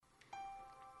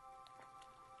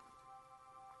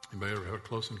Anybody ever had a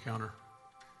close encounter?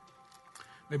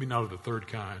 Maybe not of the third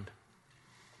kind.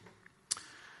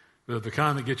 But the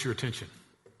kind that gets your attention.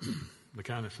 The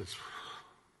kind that says,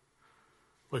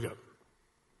 wake up.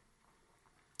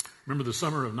 Remember the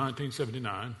summer of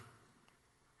 1979.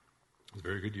 It was a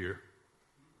very good year.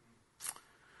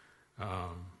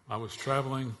 I was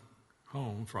traveling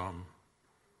home from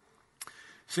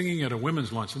singing at a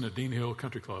women's luncheon at Dean Hill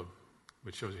Country Club,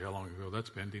 which shows you how long ago that's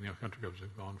been. Dean Hill Country Club's been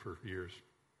gone for years.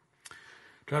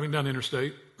 Traveling down the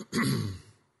interstate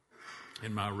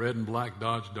in my red and black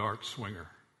Dodge Dart Swinger.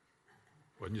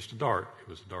 It wasn't just a Dart, it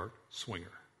was a Dart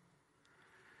Swinger.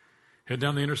 Head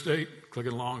down the interstate,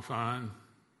 clicking along fine.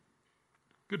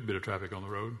 Good bit of traffic on the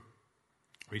road.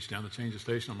 Reach down to change the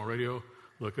station on my radio,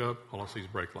 look up, all I see is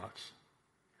brake lights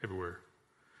everywhere.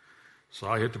 So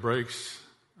I hit the brakes,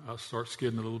 I start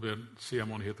skidding a little bit, see I'm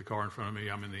going to hit the car in front of me,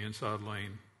 I'm in the inside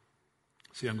lane,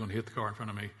 see I'm going to hit the car in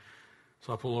front of me.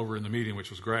 So I pull over in the median,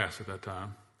 which was grass at that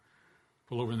time,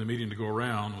 pull over in the median to go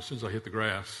around. As soon as I hit the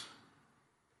grass,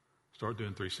 start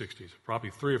doing 360s. Probably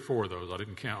 3 or 4 of those, I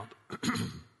didn't count.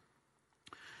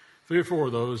 3 or 4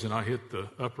 of those, and I hit the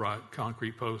upright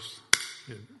concrete post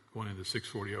going into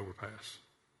 640 overpass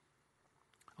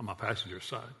on my passenger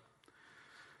side.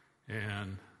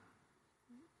 And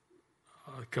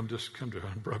I come to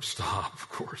an abrupt stop, of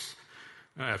course,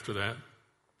 after that.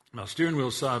 My steering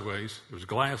wheel's sideways. There's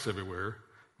glass everywhere.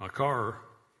 My car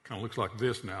kind of looks like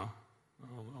this now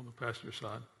on the passenger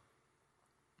side.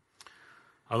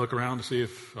 I look around to see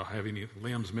if I have any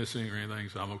limbs missing or anything,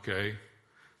 so I'm okay.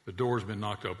 The door's been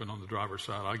knocked open on the driver's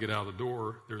side. I get out of the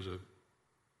door. There's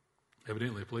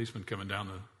evidently a policeman coming down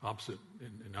the opposite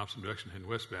direction, heading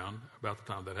westbound, about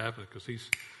the time that happened, because he's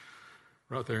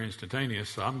right there instantaneous.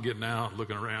 So I'm getting out,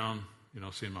 looking around,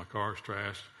 seeing my car's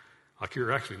trashed. I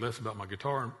care actually less about my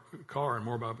car and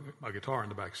more about my guitar in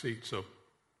the back seat. So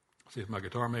see if my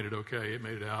guitar made it okay. It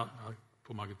made it out. I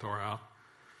pull my guitar out.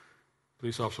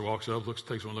 Police officer walks up,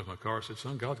 takes one look at my car, said,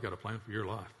 "Son, God's got a plan for your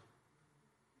life."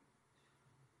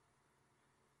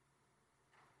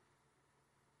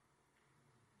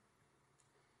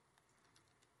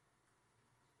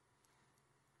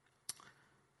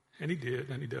 And he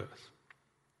did, and he does.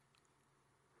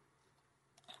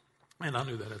 And I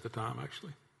knew that at the time,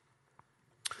 actually.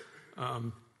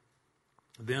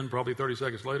 Then, probably 30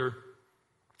 seconds later,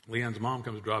 Leanne's mom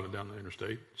comes driving down the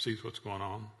interstate, sees what's going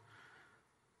on,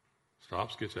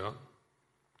 stops, gets out.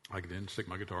 I can then stick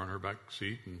my guitar in her back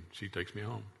seat, and she takes me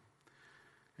home.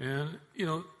 And,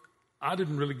 I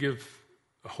didn't really give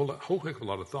a whole heck of a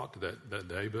lot of thought to that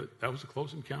day, but that was a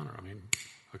close encounter. I mean,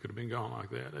 I could have been gone like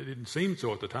that. It didn't seem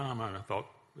so at the time. I thought,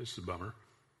 this is a bummer,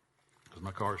 because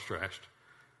my car's trashed.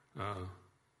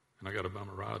 And I got a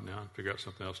bummer ride now and figure out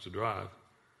something else to drive.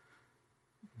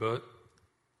 But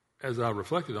as I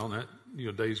reflected on that,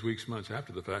 days, weeks, months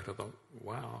after the fact, I thought,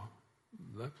 wow,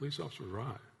 that police officer was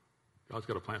right. God's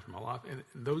got a plan for my life. And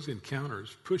those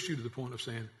encounters push you to the point of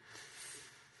saying,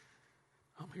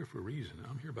 I'm here for a reason.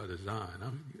 I'm here by design.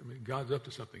 God's up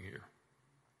to something here.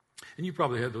 And you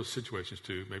probably had those situations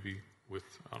too, maybe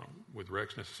with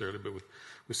Rex necessarily, but with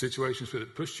situations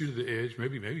that pushed you to the edge,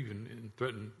 maybe even in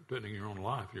threatening your own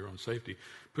life, your own safety,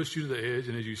 pushed you to the edge,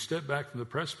 and as you step back from the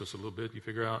precipice a little bit, you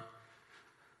figure out,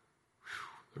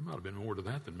 there might have been more to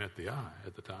that than met the eye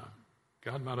at the time.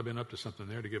 God might have been up to something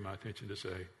there to get my attention to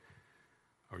say,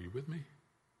 are you with me?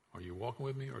 Are you walking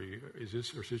with me? Is this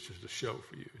just a show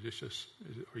for you?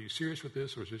 Are you serious with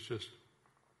this, or is this just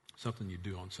something you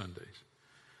do on Sundays?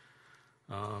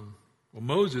 Well,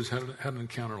 Moses had an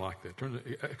encounter like that. Turn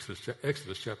to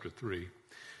Exodus chapter 3.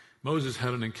 Moses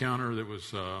had an encounter that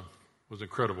was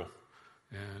incredible,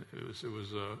 and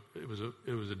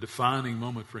it was a defining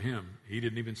moment for him. He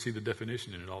didn't even see the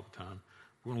definition in it all the time.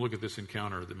 We're going to look at this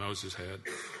encounter that Moses had,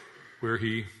 where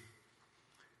he's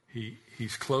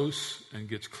close and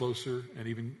gets closer, and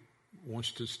even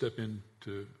wants to step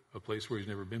into a place where he's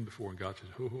never been before, and God says,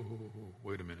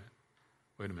 wait a minute,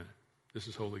 this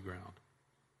is holy ground.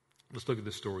 Let's look at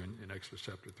this story in Exodus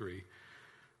chapter 3,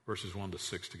 verses 1 to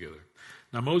 6 together.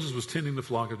 Now Moses was tending the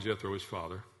flock of Jethro, his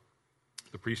father,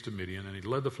 the priest of Midian, and he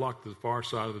led the flock to the far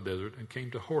side of the desert and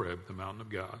came to Horeb, the mountain of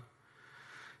God.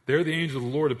 There the angel of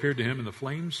the Lord appeared to him in the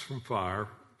flames from fire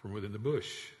from within the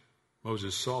bush.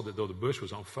 Moses saw that though the bush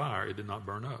was on fire, it did not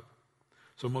burn up.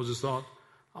 So Moses thought,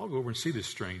 I'll go over and see this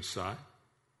strange sight,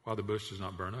 while the bush does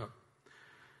not burn up.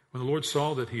 When the Lord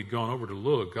saw that he had gone over to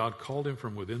look, God called him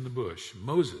from within the bush,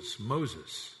 Moses,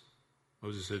 Moses.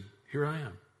 Moses said, here I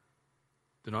am.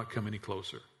 Do not come any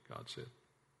closer, God said.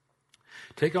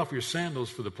 Take off your sandals,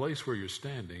 for the place where you're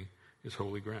standing is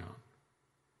holy ground.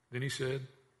 Then he said,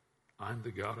 I'm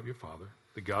the God of your father,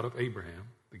 the God of Abraham,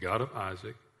 the God of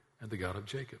Isaac, and the God of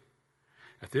Jacob.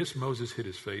 At this, Moses hid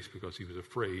his face because he was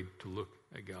afraid to look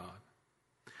at God.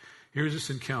 Here's this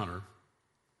encounter,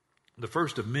 the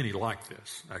first of many like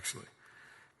this, actually.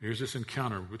 Here's this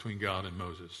encounter between God and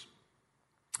Moses.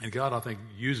 And God, I think,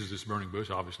 uses this burning bush,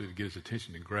 obviously, to get his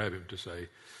attention and grab him to say,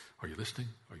 are you listening?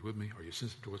 Are you with me? Are you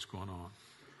sensitive to what's going on?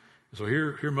 And so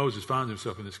here Moses finds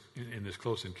himself in this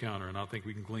close encounter, and I think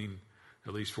we can glean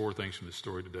at least 4 things from this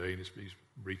story today in these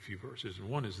brief few verses. And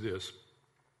one is this: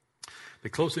 the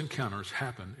close encounters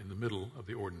happen in the middle of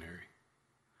the ordinary.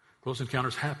 Close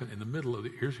encounters happen in the middle of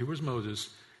here was Moses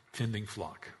tending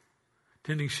flock,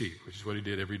 tending sheep, which is what he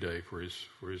did every day for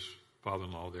his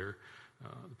father-in-law there,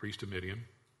 the priest of Midian,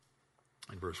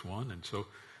 in verse 1. And so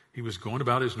he was going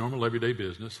about his normal everyday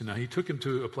business, and now he took him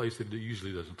to a place that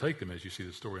usually doesn't take them, as you see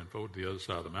the story unfold, to the other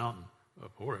side of the mountain of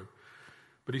Horeb.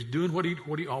 But he's doing what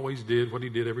he always did, what he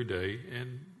did every day.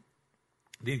 And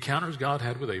the encounters God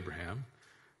had with Abraham,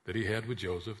 that he had with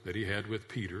Joseph, that he had with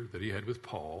Peter, that he had with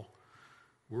Paul,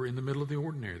 were in the middle of the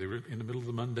ordinary. They were in the middle of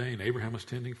the mundane. Abraham was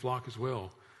tending flock as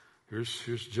well.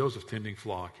 Here's Joseph tending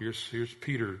flock. Here's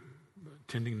Peter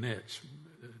tending nets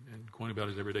and going about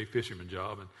his everyday fisherman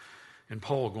job. And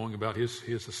Paul going about his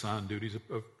assigned duties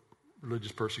of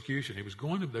religious persecution.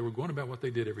 They were going about what they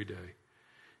did every day.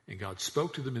 And God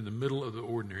spoke to them in the middle of the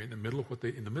ordinary, in the middle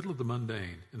of the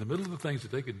mundane, in the middle of the things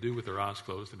that they could do with their eyes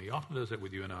closed. And he often does that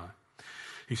with you and I.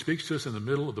 He speaks to us in the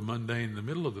middle of the mundane, in the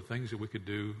middle of the things that we could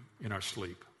do in our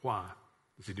sleep. Why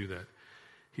does he do that?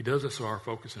 He does that so our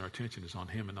focus and our attention is on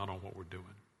him and not on what we're doing.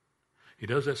 He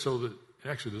does that so that,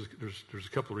 actually, there's a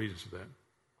couple of reasons for that.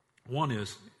 One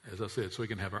is, as I said, so he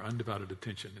can have our undivided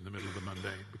attention in the middle of the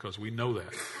mundane, because we know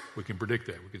that. We can predict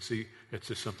that. We can see it's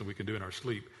just something we can do in our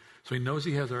sleep. So he knows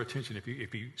he has our attention if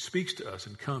he speaks to us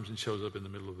and comes and shows up in the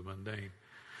middle of the mundane.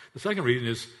 The second reason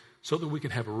is so that we can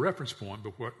have a reference point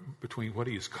between what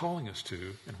he is calling us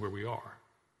to and where we are.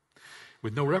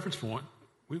 With no reference point,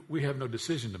 we have no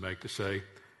decision to make to say,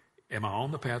 am I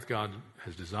on the path God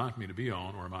has designed for me to be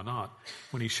on, or am I not?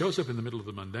 When he shows up in the middle of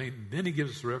the mundane, then he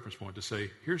gives us a reference point to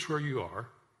say, here's where you are,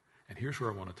 and here's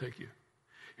where I want to take you.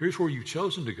 Here's where you've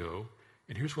chosen to go,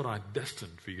 and here's what I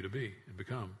destined for you to be and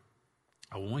become.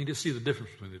 I want you to see the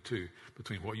difference between the two,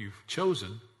 between what you've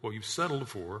chosen, what you've settled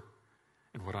for,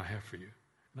 and what I have for you.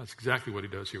 And that's exactly what he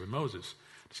does here with Moses.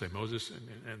 To say, Moses,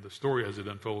 and the story as it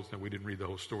unfolds, and we didn't read the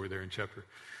whole story there in chapter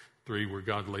 3, where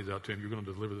God lays out to him, you're going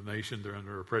to deliver the nation. They're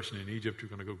under oppression in Egypt. You're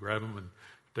going to go grab them and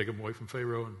take them away from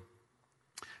Pharaoh.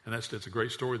 And that's a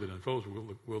great story that unfolds.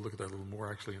 We'll look at that a little more,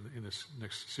 actually, in this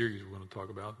next series we're going to talk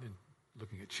about, in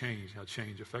looking at change, how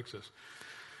change affects us.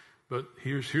 But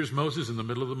here's Moses in the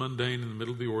middle of the mundane, in the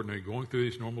middle of the ordinary, going through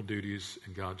these normal duties,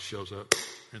 and God shows up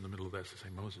in the middle of that to say,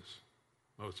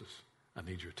 Moses, I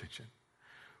need your attention.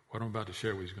 What I'm about to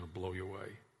share with you is going to blow you away,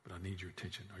 but I need your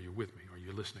attention. Are you with me? Are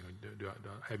you listening? Do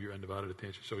I have your undivided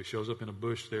attention? So he shows up in a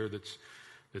bush there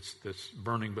that's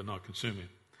burning but not consuming.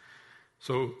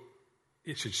 So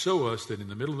it should show us that in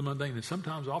the middle of the mundane, and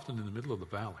sometimes often in the middle of the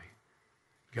valley,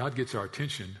 God gets our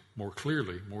attention more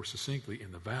clearly, more succinctly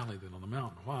in the valley than on the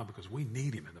mountain. Why? Because we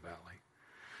need him in the valley.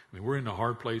 I mean, we're in a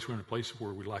hard place. We're in a place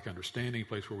where we lack understanding, a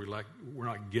place where we're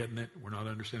not getting it. We're not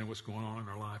understanding what's going on in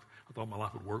our life. I thought my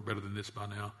life would work better than this by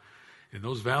now. In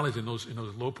those valleys, in those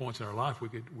low points in our life,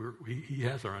 he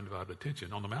has our undivided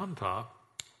attention. On the mountaintop,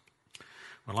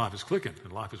 when life is clicking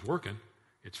and life is working,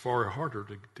 it's far harder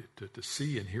to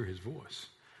see and hear his voice.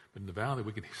 But in the valley,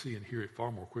 we can see and hear it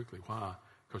far more quickly. Why?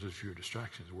 Because there's fewer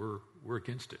distractions. We're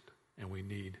against it, and we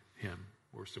need him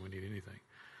worse than we need anything.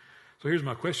 So here's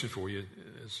my question for you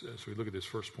as we look at this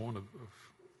first point of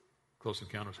close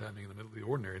encounters happening in the middle of the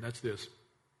ordinary, and that's this.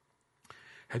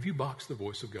 Have you boxed the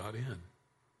voice of God in?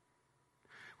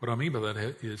 What I mean by that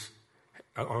is,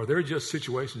 are there just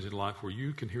situations in life where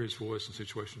you can hear his voice and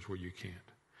situations where you can't?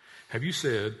 Have you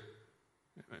said,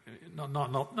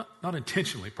 not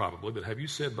intentionally probably, but have you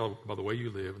said by the way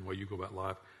you live and the way you go about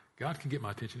life, God can get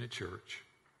my attention at church.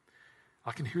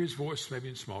 I can hear his voice maybe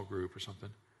in a small group or something.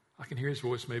 I can hear his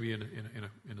voice maybe in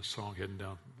a song heading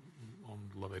down on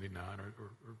Love 89 or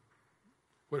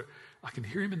whatever. I can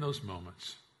hear him in those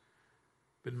moments.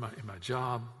 But in my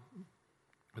job,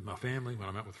 with my family, when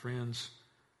I'm out with friends,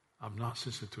 I'm not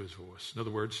sensitive to his voice. In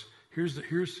other words, here's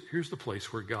the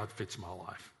place where God fits my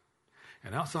life.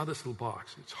 And outside this little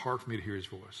box, it's hard for me to hear his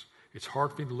voice. It's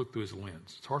hard for me to look through his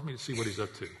lens. It's hard for me to see what he's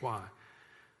up to. Why?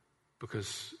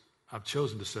 Because I've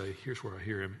chosen to say, here's where I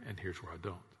hear him and here's where I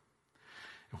don't.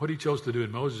 And what he chose to do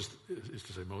in Moses is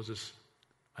to say, Moses,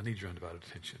 I need your undivided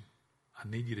attention. I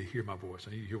need you to hear my voice.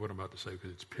 I need you to hear what I'm about to say because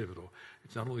it's pivotal.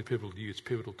 It's not only pivotal to you, it's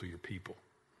pivotal to your people.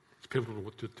 It's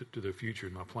pivotal to their future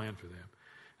and my plan for them.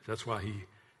 That's why he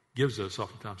gives us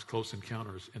oftentimes close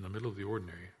encounters in the middle of the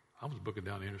ordinary. I was booking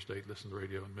down the interstate, listening to the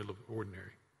radio in the middle of the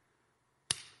ordinary.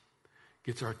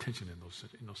 Gets our attention in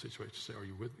those situations. Say, are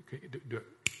you with me?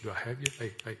 Do I have you?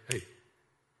 Hey.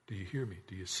 Do you hear me?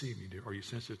 Do you see me? Are you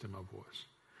sensitive to my voice?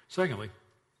 Secondly,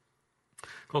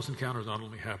 close encounters not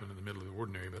only happen in the middle of the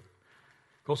ordinary, but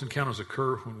close encounters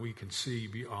occur when we can see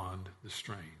beyond the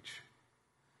strange.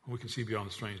 When we can see beyond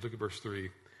the strange. Look at verse 3.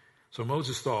 So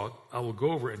Moses thought, I will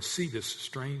go over and see this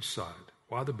strange sight,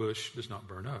 why the bush does not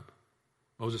burn up.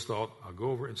 Moses thought, I'll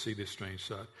go over and see this strange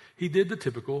sight. He did the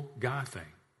typical guy thing.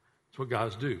 That's what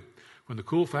guys do. When the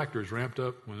cool factor is ramped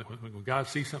up, when guys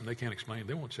see something they can't explain,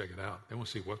 they won't check it out. They want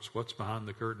to see what's behind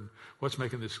the curtain, what's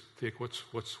making this tick,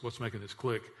 what's making this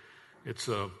click. It's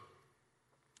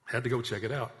had to go check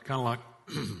it out. Kind of like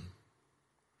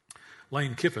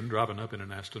Lane Kiffin driving up in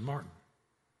an Aston Martin.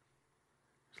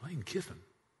 It's Lane Kiffin.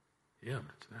 Yeah,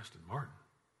 but it's an Aston Martin.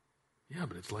 Yeah,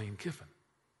 but it's Lane Kiffin.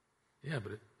 Yeah,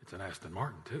 but it's an Aston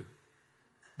Martin too.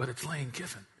 But it's Lane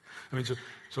Kiffin. I mean,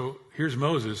 so here's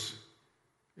Moses.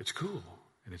 It's cool,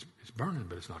 and it's burning,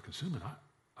 but it's not consuming.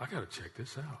 I got to check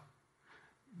this out.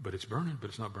 But it's burning, but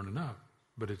it's not burning up.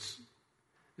 But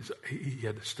he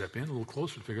had to step in a little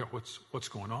closer to figure out what's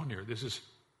going on here. There's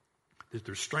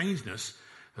strangeness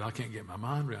that I can't get my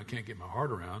mind around, I can't get my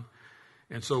heart around.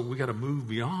 And so we got to move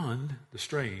beyond the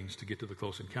strange to get to the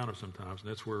close encounter sometimes. And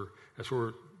that's where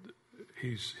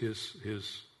his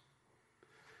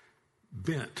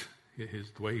bent,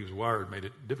 the way he was wired made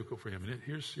it difficult for him. And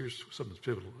here's something that's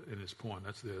pivotal in his point.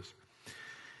 That's this.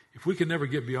 If we can never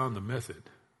get beyond the method,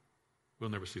 we'll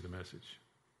never see the message.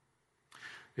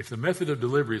 If the method of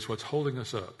delivery is what's holding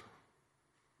us up,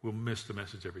 we'll miss the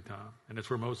message every time. And that's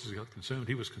where Moses got consumed.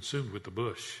 He was consumed with the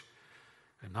bush,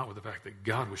 and not with the fact that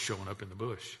God was showing up in the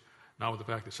bush, not with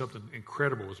the fact that something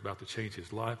incredible was about to change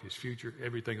his life, his future,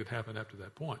 everything that happened after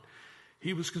that point.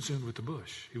 He was consumed with the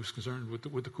bush. He was concerned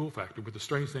with the cool factor, with the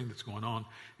strange thing that's going on.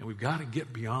 And we've got to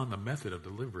get beyond the method of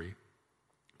delivery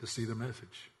to see the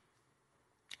message.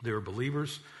 There are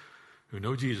believers who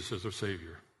know Jesus as their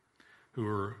Savior, who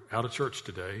are out of church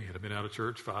today and have been out of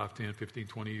church 5, 10, 15,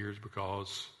 20 years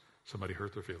because somebody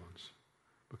hurt their feelings,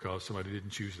 because somebody didn't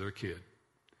choose their kid,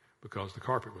 because the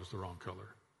carpet was the wrong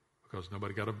color, because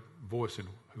nobody got a voice in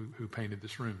who painted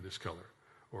this room this color,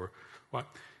 or what,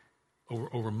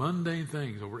 over mundane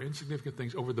things, over insignificant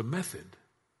things, over the method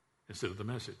instead of the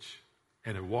message,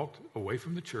 and have walked away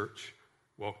from the church,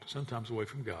 walked sometimes away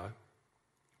from God.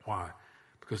 Why?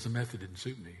 Because the method didn't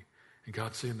suit me. And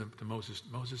God's saying to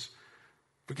Moses,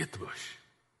 forget the bush.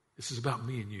 This is about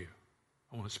me and you.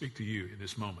 I want to speak to you in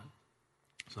this moment.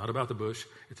 It's not about the bush.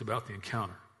 It's about the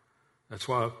encounter. That's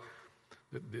why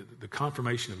the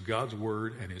confirmation of God's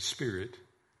word and his spirit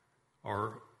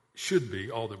should be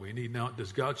all that we need. Now,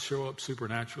 does God show up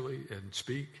supernaturally and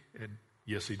speak? And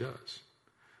yes, he does.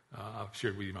 I've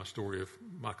shared with you my story of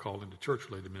my call into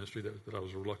church-related ministry that I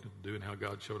was reluctant to do, and how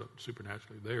God showed up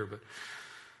supernaturally there. But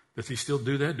does he still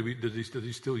do that? Does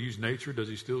he still use nature? Does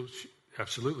he still?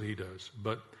 Absolutely, he does.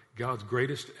 But God's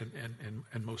greatest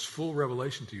and most full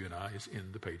revelation to you and I is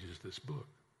in the pages of this book.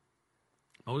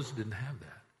 Moses didn't have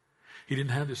that. He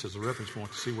didn't have this as a reference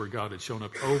point to see where God had shown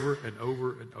up over and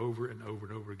over and over and over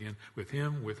and over again with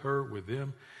him, with her, with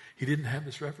them. He didn't have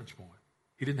this reference point.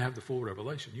 He didn't have the full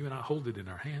revelation. You and I hold it in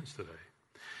our hands today.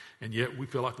 And yet we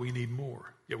feel like we need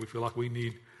more. Yet we feel like we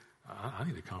need, I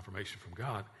need a confirmation from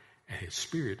God. And his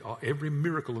Spirit, every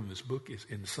miracle in this book is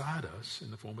inside us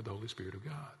in the form of the Holy Spirit of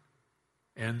God.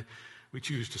 And we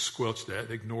choose to squelch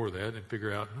that, ignore that, and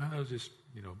figure out, that was just,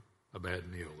 a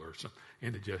bad meal or some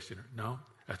indigestion. No,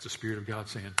 that's the Spirit of God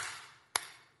saying,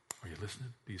 are you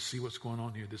listening? Do you see what's going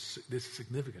on here? This is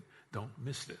significant. Don't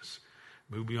miss this.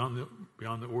 Move beyond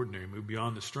the ordinary. Move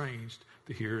beyond the strange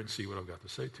to hear and see what I've got to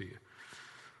say to you.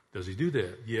 Does he do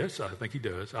that? Yes, I think he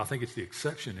does. I think it's the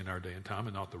exception in our day and time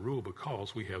and not the rule,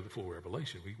 because we have the full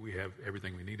revelation. We have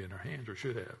everything we need in our hands, or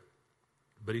should have.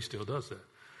 But he still does that.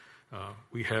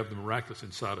 We have the miraculous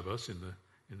inside of us in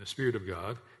the Spirit of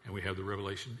God, and we have the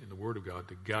revelation in the Word of God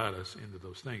to guide us into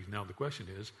those things. Now the question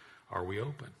is, are we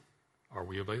open? Are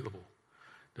we available?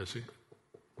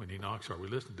 When he knocks, are we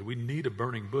listening? Do we need a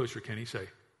burning bush, or can he say,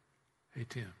 hey,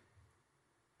 Tim,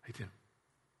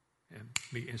 and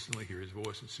me instantly hear his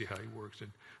voice and see how he works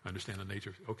and understand the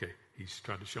nature of, okay, he's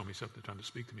trying to show me something, trying to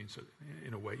speak to me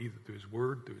in a way, either through his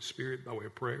word, through his Spirit, by way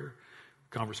of prayer,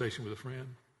 conversation with a friend.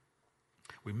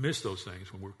 We miss those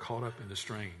things when we're caught up in the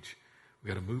strange.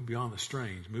 We've got to move beyond the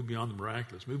strange, move beyond the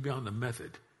miraculous, move beyond the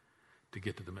method to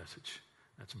get to the message.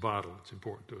 That's vital. It's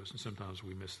important to us, and sometimes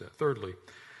we miss that. Thirdly,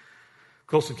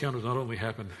 Close encounters not only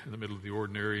happen in the middle of the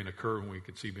ordinary and occur when we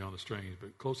can see beyond the strange,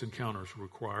 but close encounters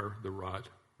require the right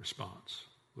response.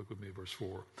 Look with me at verse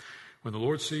 4. When the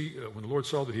Lord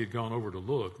saw that he had gone over to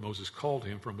look, Moses called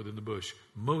him from within the bush,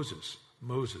 "Moses,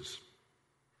 Moses."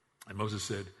 And Moses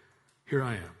said, "Here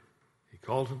I am." He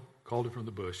called him from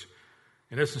the bush,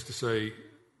 in essence to say,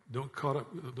 don't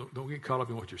get caught up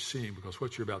in what you're seeing, because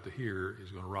what you're about to hear is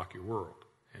going to rock your world.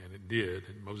 And it did,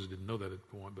 and Moses didn't know that at the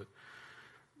point.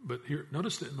 But here,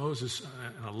 notice that Moses,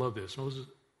 and I love this,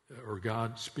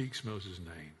 God speaks Moses'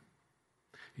 name.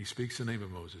 He speaks the name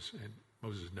of Moses, and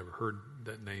Moses had never heard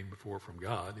that name before from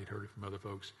God. He'd heard it from other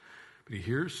folks. But he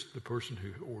hears the person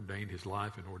who ordained his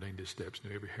life and ordained his steps,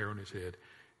 knew every hair on his head.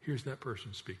 Here's that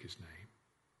person speak his name.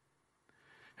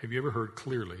 Have you ever heard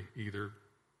clearly, either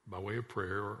by way of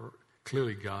prayer or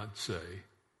clearly God say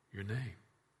your name?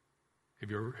 Have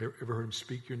you ever heard him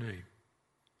speak your name?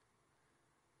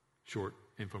 Short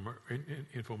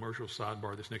infomercial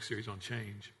sidebar. This next series on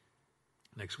change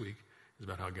next week is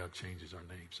about how God changes our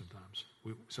names sometimes.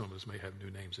 Some of us may have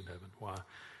new names in heaven. Why?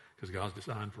 Because God's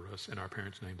designed for us and our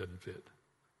parents' name doesn't fit.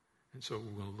 And so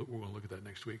we're going to look at that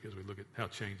next week as we look at how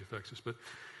change affects us. But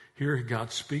here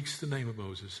God speaks the name of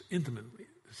Moses intimately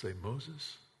to say,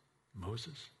 "Moses,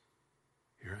 Moses,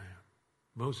 here I am."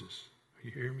 Moses, are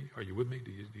you hearing me? Are you with me?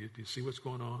 Do you see what's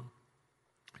going on?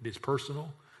 It is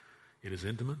personal. It is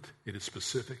intimate. It is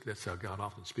specific. That's how God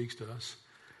often speaks to us.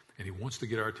 And he wants to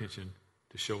get our attention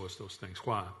to show us those things.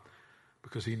 Why?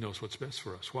 Because he knows what's best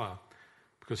for us. Why?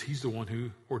 Because he's the one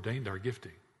who ordained our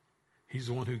gifting. He's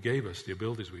the one who gave us the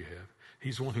abilities we have.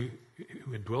 He's the one who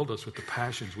indwelled us with the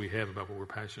passions we have about what we're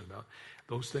passionate about.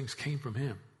 Those things came from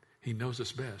him. He knows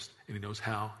us best, and he knows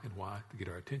how and why to get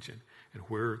our attention and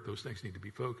where those things need to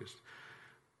be focused.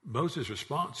 Moses'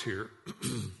 response here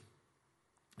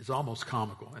is almost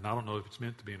comical, and I don't know if it's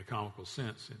meant to be in a comical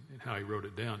sense in how he wrote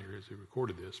it down here as he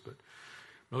recorded this, but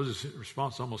Moses'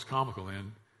 response is almost comical,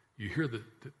 and you hear the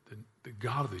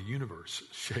God of the universe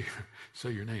say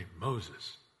your name,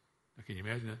 Moses. Now, can you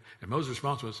imagine that? And Moses'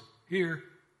 response was, "Here."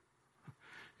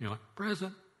 You know, like,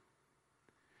 "Present."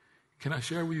 Can I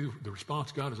share with you the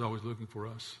response God is always looking for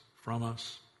us, from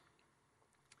us?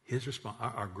 His response,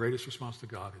 our greatest response to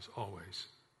God is always,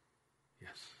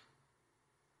 yes.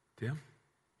 Tim?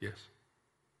 Yes.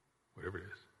 Whatever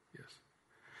it is, yes.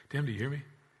 Tim, do you hear me?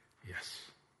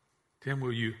 Yes. Tim,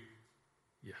 will you?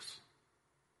 Yes.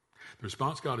 The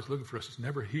response God is looking for us is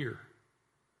never here.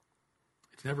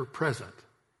 It's never present.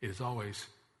 It is always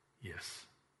yes.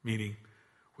 Meaning,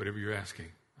 whatever you're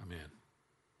asking, I'm in.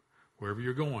 Wherever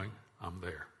you're going, I'm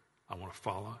there. I want to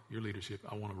follow your leadership.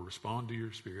 I want to respond to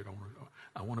your spirit.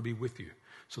 I want to be with you.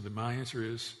 So then my answer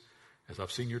is, as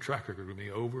I've seen your track record with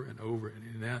me over and over and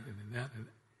in that and in that, and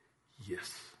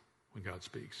yes. When God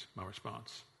speaks, my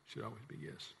response should always be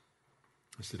yes.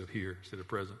 Instead of here, instead of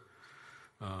present.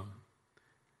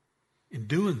 In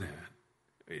doing that,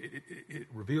 it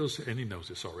reveals, and he knows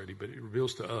this already, but it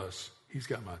reveals to us, he's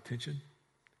got my attention,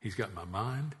 he's got my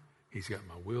mind, he's got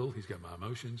my will, he's got my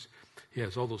emotions. He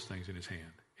has all those things in his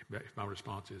hand. If my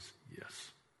response is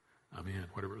yes, I'm in.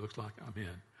 Whatever it looks like, I'm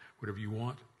in. Whatever you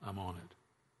want, I'm on it.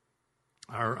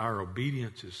 Our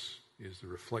obedience is the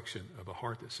reflection of a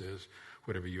heart that says,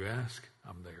 whatever you ask,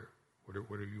 I'm there.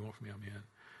 Whatever you want from me, I'm in.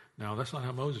 Now, that's not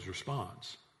how Moses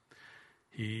responds.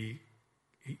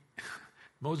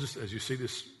 Moses, as you see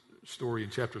this story in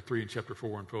chapter 3 and chapter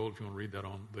 4 unfold, if you want to read that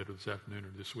on later this afternoon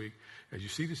or this week, as you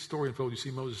see this story unfold, you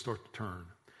see Moses start to turn.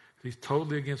 He's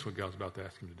totally against what God's about to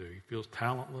ask him to do. He feels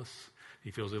talentless.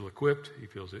 He feels ill-equipped. He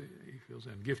feels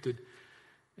ungifted.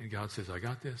 And God says, I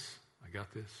got this. I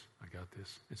got this. I got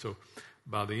this. And so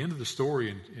by the end of the story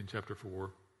in chapter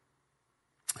 4,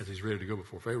 as he's ready to go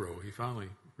before Pharaoh, he finally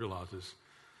realizes,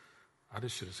 I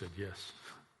just should have said yes.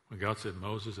 When God said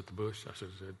Moses at the bush, I should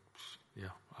have said,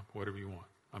 yeah, whatever you want.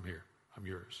 I'm here. I'm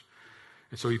yours.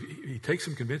 And so he takes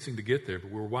some convincing to get there,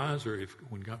 but we're wiser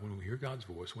when we hear God's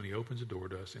voice, when he opens a door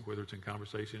to us, and whether it's in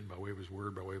conversation, by way of his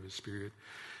word, by way of his spirit,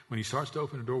 when he starts to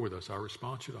open a door with us, our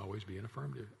response should always be an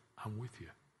affirmative. I'm with you.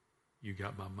 You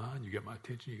got my mind, you got my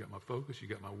attention, you got my focus, you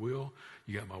got my will,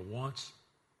 you got my wants.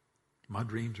 My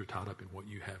dreams are tied up in what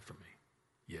you have for me.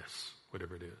 Yes,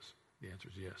 whatever it is. The answer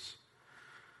is yes.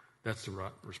 That's the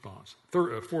right response.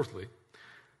 Fourthly,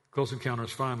 close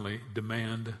encounters finally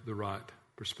demand the right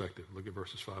perspective. Look at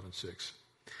verses 5 and 6.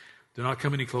 Do not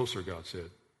come any closer, God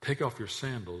said. Take off your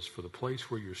sandals, for the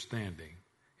place where you're standing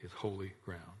is holy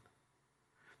ground.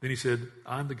 Then he said,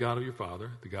 I'm the God of your father,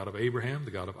 the God of Abraham,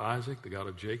 the God of Isaac, the God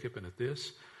of Jacob. And at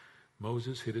this,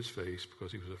 Moses hid his face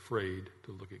because he was afraid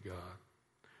to look at God.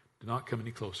 Do not come any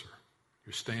closer.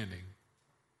 You're standing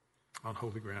on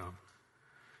holy ground.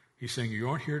 He's saying, you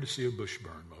aren't here to see a bush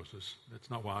burn, Moses. That's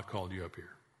not why I called you up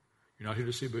here. You're not here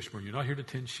to see a bush burn. You're not here to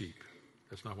tend sheep.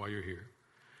 That's not why you're here.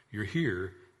 You're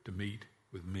here to meet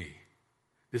with me.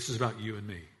 This is about you and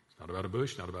me. It's not about a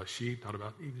bush, not about sheep, not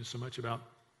about even so much about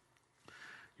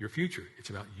your future. It's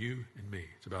about you and me.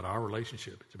 It's about our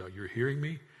relationship. It's about your hearing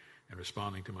me and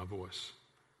responding to my voice.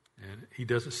 And he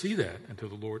doesn't see that until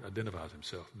the Lord identifies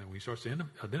himself. And then when he starts to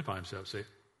identify himself, say,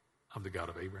 I'm the God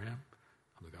of Abraham.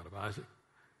 I'm the God of Isaac.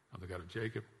 I'm the God of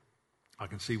Jacob. I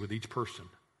can see with each person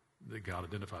that God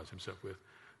identifies himself with.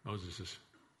 Moses says,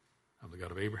 I'm the God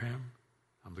of Abraham.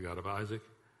 I'm the God of Isaac.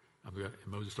 I'm the God.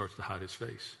 And Moses starts to hide his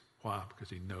face. Why? Because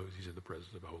he knows he's in the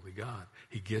presence of a holy God.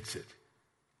 He gets it.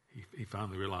 He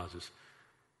finally realizes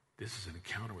this is an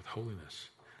encounter with holiness.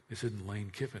 This isn't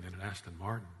Lane Kiffin and an Aston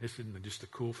Martin. This isn't just a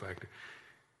cool factor.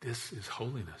 This is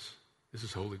holiness. This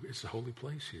is holy. It's a holy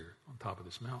place here on top of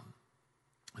this mountain.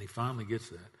 And he finally gets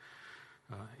that.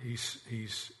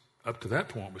 He's up to that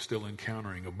point was still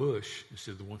encountering a bush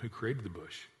instead of the one who created the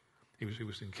bush. He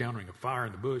was encountering a fire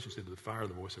in the bush instead of the fire of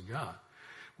the voice of God.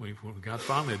 When God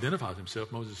finally identifies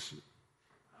himself, Moses,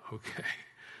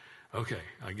 okay,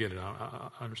 I get it. I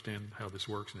understand how this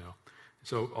works now.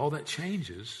 So all that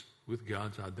changes with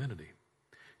God's identity.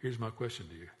 Here's my question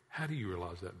to you. How do you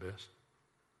realize that best?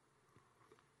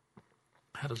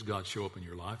 How does God show up in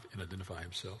your life and identify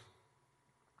himself?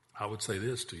 I would say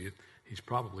this to you. He's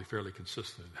probably fairly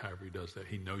consistent in however he does that.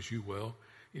 He knows you well.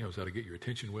 He knows how to get your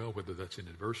attention well, whether that's in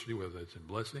adversity, whether that's in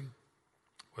blessing,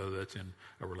 whether that's in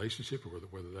a relationship, or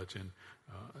whether that's in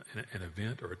an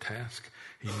event or a task.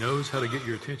 He knows how to get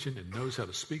your attention and knows how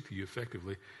to speak to you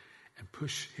effectively and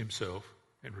push himself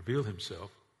and reveal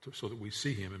himself so that we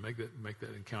see him and make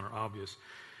that encounter obvious.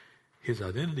 His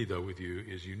identity, though, with you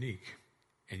is unique,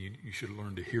 and you should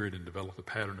learn to hear it and develop a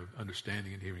pattern of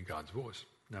understanding and hearing God's voice.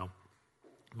 Now,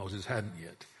 Moses hadn't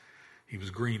yet. He was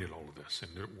green at all of this,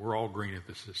 and we're all green at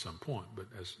this at some point, but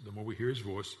the more we hear his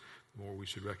voice, the more we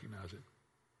should recognize it.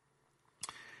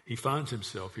 He finds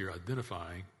himself here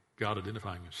God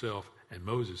identifying himself, and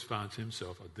Moses finds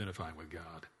himself identifying with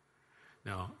God.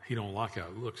 Now, he don't like how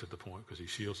it looks at the point because he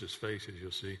shields his face, as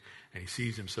you'll see, and he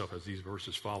sees himself as these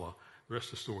verses follow. The rest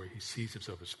of the story, he sees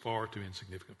himself as far too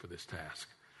insignificant for this task.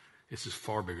 This is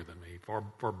far bigger than me,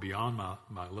 far beyond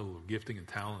my level of gifting and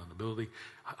talent and ability.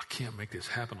 I can't make this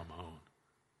happen on my own.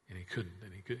 And he couldn't,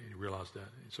 and he realized that.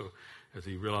 And so as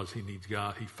he realized he needs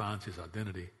God, he finds his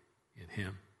identity in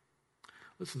him.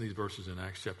 Listen to these verses in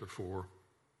Acts chapter 4,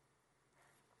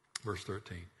 verse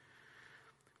 13.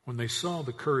 When they saw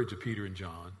the courage of Peter and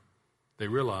John, they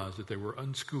realized that they were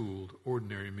unschooled,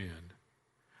 ordinary men.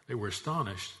 They were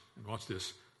astonished, and watch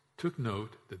this, took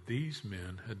note that these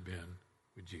men had been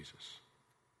with Jesus.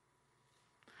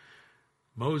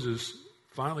 Moses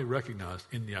finally recognized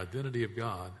in the identity of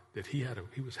God that he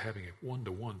was having a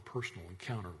one-to-one personal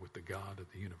encounter with the God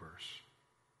of the universe.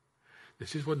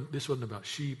 This wasn't about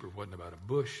sheep or wasn't about a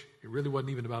bush. It really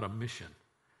wasn't even about a mission.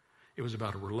 It was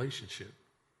about a relationship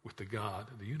with the God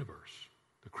of the universe,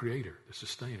 the creator, the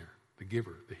sustainer, the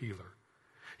giver, the healer.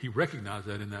 He recognized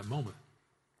that in that moment.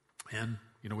 And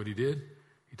you know what he did?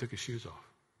 He took his shoes off.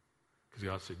 Because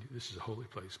God said, this is a holy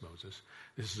place, Moses.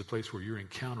 This is a place where you're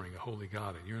encountering a holy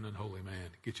God and you're an unholy man.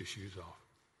 Get your shoes off.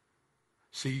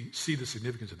 See the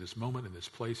significance of this moment and this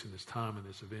place and this time and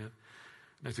this event.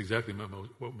 And that's exactly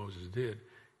what Moses did.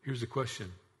 Here's the question.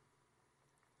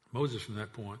 Moses, from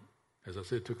that point, as I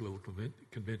said, took a little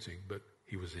convincing, but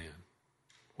he was in.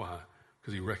 Why?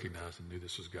 Because he recognized and knew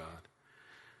this was God.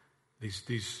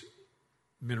 These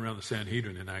men around the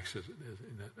Sanhedrin in Acts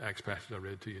passage I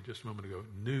read to you just a moment ago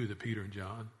knew that Peter and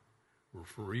John were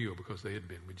for real because they had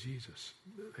been with Jesus.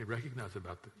 They recognized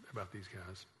about these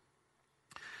guys.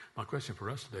 My question for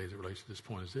us today as it relates to this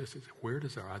point is this: where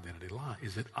does our identity lie?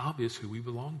 Is it obvious who we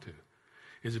belong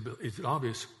to? Is it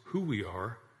obvious who we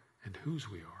are and whose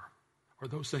we are? Are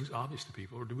those things obvious to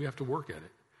people, or do we have to work at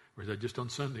it? Or is that just on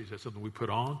Sundays? Is that something we put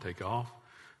on, take off?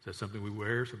 Is that something we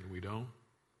wear, something we don't?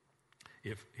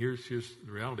 Here's the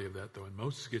reality of that, though, and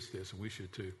Moses gets this, and we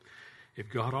should too. If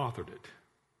God authored it,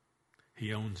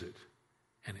 he owns it,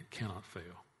 and it cannot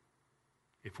fail.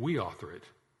 If we author it,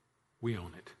 we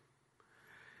own it.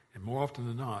 And more often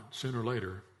than not, sooner or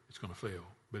later, it's going to fail.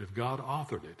 But if God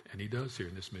authored it, and he does here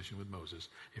in this mission with Moses,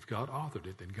 if God authored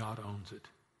it, then God owns it.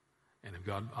 And if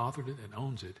God authored it and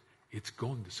owns it, it's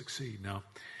going to succeed. Now,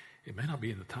 it may not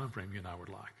be in the time frame you and I would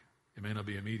like. It may not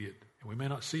be immediate, and we may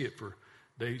not see it for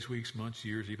days, weeks, months,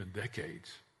 years, even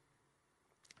decades.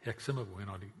 Heck, some of it we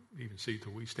not even see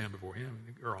till we stand before him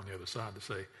or on the other side to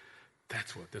say,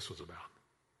 that's what this was about.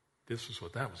 This was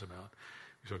what that was about.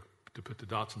 So to put the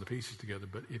dots and the pieces together.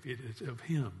 But if it is of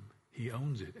him, he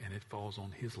owns it, and it falls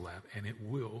on his lap, and it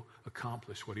will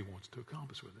accomplish what he wants to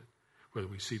accomplish with it. Whether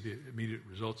we see the immediate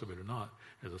results of it or not.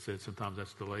 As I said, sometimes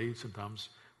that's delayed. Sometimes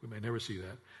we may never see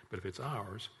that. But if it's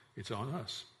ours, it's on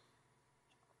us.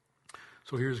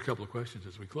 So here's a couple of questions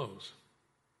as we close.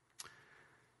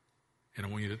 And I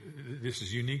want you to, this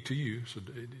is unique to you, so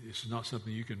this is not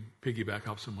something you can piggyback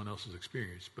off someone else's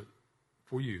experience. But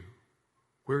for you,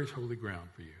 where is holy ground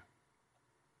for you?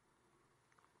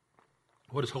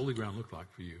 What does holy ground look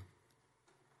like for you?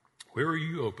 Where are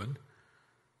you open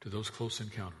to those close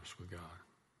encounters with God?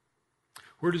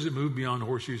 Where does it move beyond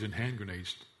horseshoes and hand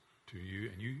grenades to you,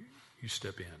 and you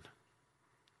step in,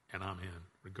 and I'm in,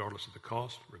 regardless of the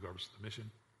cost, regardless of the mission?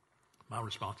 My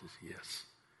response is yes.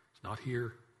 It's not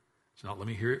here. It's not let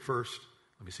me hear it first.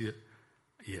 Let me see it.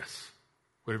 Yes.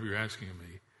 Whatever you're asking of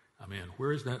me, I'm in.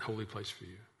 Where is that holy place for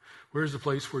you? Where is the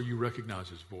place where you recognize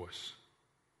his voice?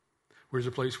 Where's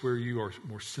the place where you are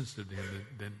more sensitive to him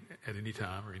than at any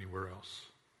time or anywhere else?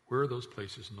 Where are those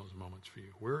places and those moments for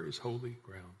you? Where is holy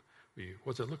ground for you?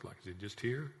 What's that look like? Is it just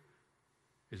here?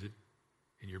 Is it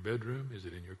in your bedroom? Is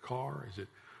it in your car?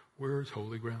 Where is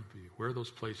holy ground for you? Where are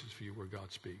those places for you where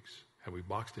God speaks? Have we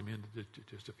boxed him into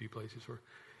just a few places? Or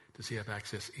does he have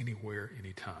access anywhere,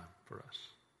 anytime for us?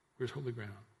 Where's holy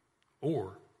ground?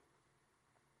 Or,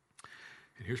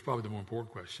 and here's probably the more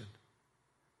important question,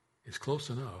 is close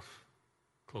enough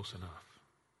close enough?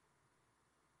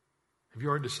 Have you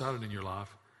already decided in your life,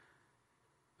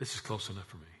 this is close enough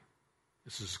for me?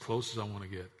 This is as close as I want to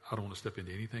get. I don't want to step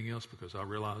into anything else because I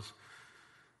realize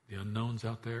the unknowns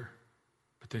out there,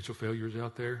 potential failures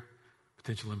out there,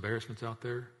 potential embarrassments out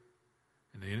there,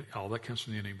 and all that comes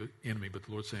from the enemy. But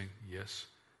the Lord's saying, yes,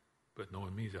 but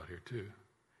knowing me is out here too,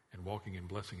 and walking in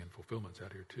blessing and fulfillment is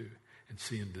out here too, and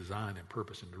seeing design and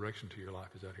purpose and direction to your life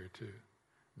is out here too.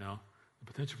 Now,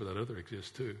 the potential for that other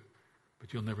exists too,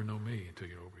 but you'll never know me until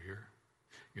you're over here.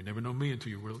 You'll never know me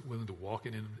until you're willing to walk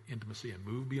in intimacy and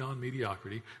move beyond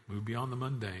mediocrity, move beyond the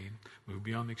mundane, move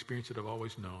beyond the experience that I've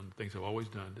always known, the things I've always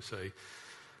done, to say,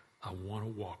 I want to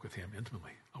walk with him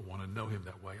intimately. I want to know him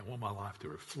that way. I want my life to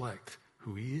reflect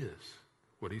who he is,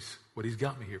 what he's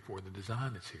got me here for, the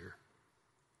design that's here.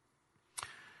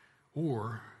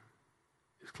 Or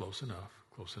it's close enough,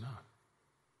 close enough.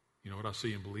 You know what I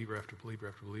see in believer after believer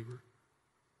after believer?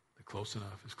 The close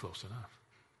enough is close enough.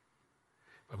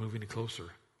 By moving any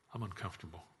closer, I'm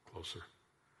uncomfortable closer.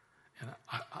 And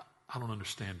I don't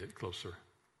understand it closer.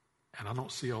 And I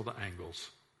don't see all the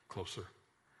angles closer.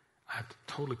 I have to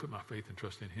totally put my faith and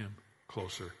trust in him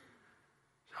closer.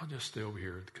 So I'll just stay over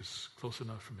here because close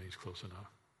enough for me is close enough.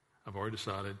 I've already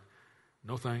decided,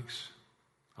 no thanks.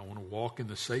 I want to walk in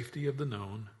the safety of the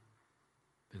known,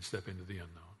 then step into the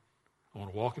unknown. I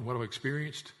want to walk in what I've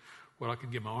experienced, what I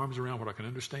can get my arms around, what I can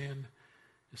understand,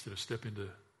 instead of step into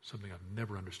something I've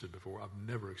never understood before, I've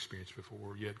never experienced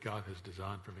before, yet God has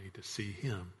designed for me to see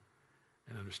him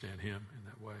and understand him in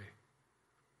that way.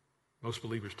 Most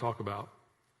believers talk about,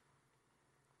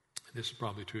 and this is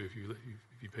probably true if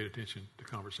you paid attention to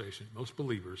conversation, most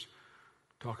believers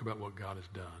talk about what God has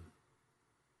done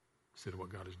instead of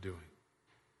what God is doing.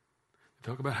 They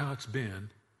talk about how it's been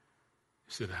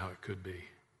instead of how it could be.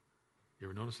 You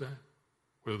ever notice that?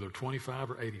 Whether they're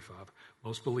 25 or 85,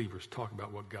 most believers talk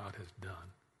about what God has done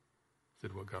instead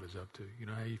of what God is up to. You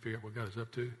know how you figure out what God is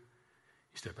up to? You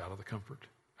step out of the comfort,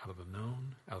 out of the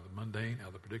known, out of the mundane, out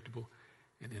of the predictable,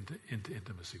 and into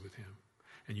intimacy with him.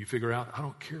 And you figure out, I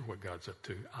don't care what God's up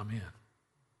to, I'm in.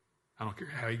 I don't care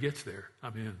how he gets there,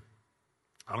 I'm in.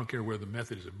 I don't care whether the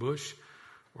method is a bush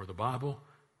or the Bible,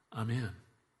 I'm in.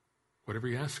 Whatever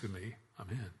he asks of me, I'm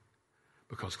in.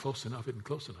 Because close enough isn't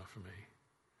close enough for me.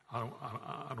 I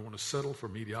don't want to settle for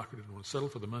mediocrity. I don't want to settle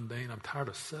for the mundane. I'm tired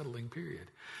of settling, period.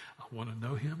 I want to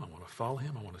know him. I want to follow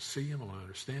him. I want to see him. I want to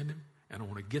understand him. And I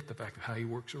want to get the fact of how he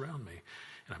works around me.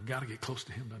 And I've got to get close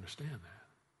to him to understand that.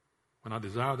 When I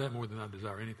desire that more than I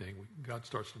desire anything, God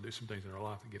starts to do some things in our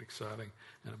life that get exciting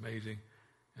and amazing.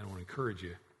 And I want to encourage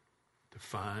you to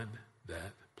find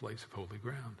that place of holy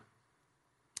ground.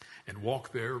 And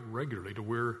walk there regularly to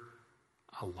where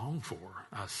I long for,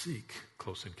 I seek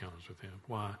close encounters with him.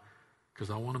 Why? Because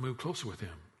I want to move closer with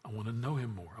him. I want to know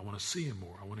him more. I want to see him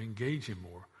more. I want to engage him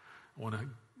more. I want to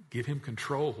give him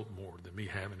control more than me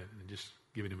having it and just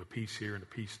giving him a piece here and a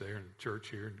piece there and a church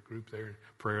here and a group there and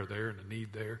prayer there and a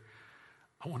need there.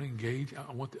 I want to engage.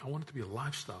 I want it to be a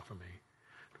lifestyle for me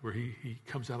where he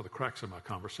comes out of the cracks of my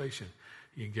conversation.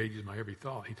 He engages my every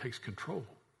thought. He takes control.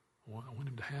 I want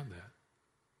him to have that.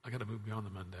 I got to move beyond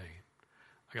the mundane.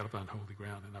 I got to find holy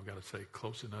ground, and I've got to say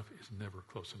close enough is never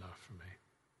close enough for me.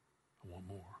 I want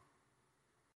more.